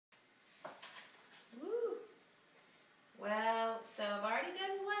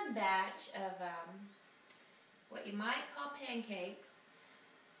batch of what you might call pancakes,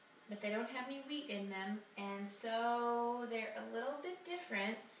 but they don't have any wheat in them, and so they're a little bit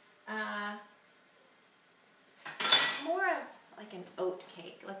different. More of like an oat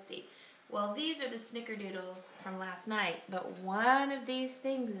cake. Let's see. Well, these are the snickerdoodles from last night, but one of these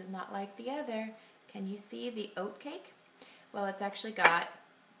things is not like the other. Can you see the oat cake? Well, it's actually got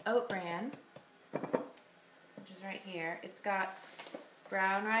oat bran, which is right here. It's got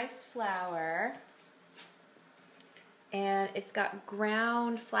brown rice flour, and it's got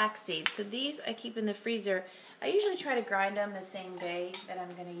ground flax seeds. So these I keep in the freezer. I usually try to grind them the same day that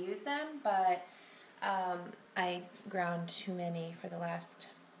I'm going to use them, but I ground too many for the last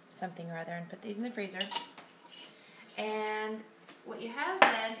something or other and put these in the freezer. And what you have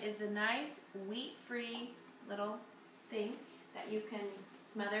then is a nice wheat-free little thing that you can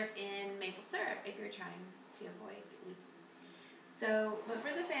smother in maple syrup if you're trying to avoid wheat. So, but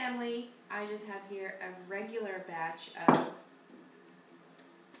for the family, I just have here a regular batch of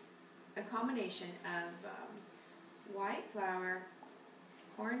a combination of white flour,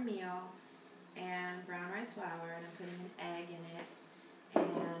 cornmeal, and brown rice flour, and I'm putting an egg in it.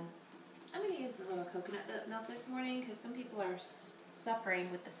 And I'm going to use a little coconut milk this morning because some people are suffering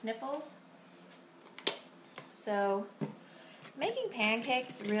with the sniffles. So making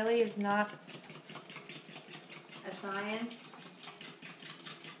pancakes really is not a science.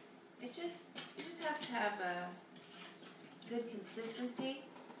 You just have to have a good consistency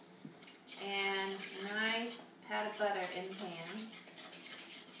and a nice pat of butter in the pan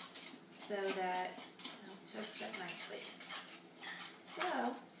so that it'll toast up nicely.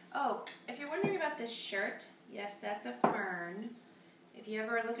 So, oh, if you're wondering about this shirt, yes, that's a fern. If you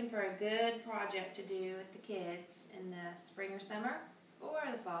ever are looking for a good project to do with the kids in the spring or summer, or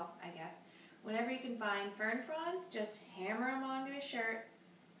the fall, I guess, whenever you can find fern fronds, just hammer them onto a shirt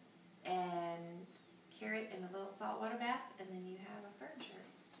and cure it in a little saltwater bath, and then you have a fern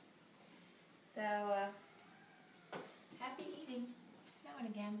shirt. So,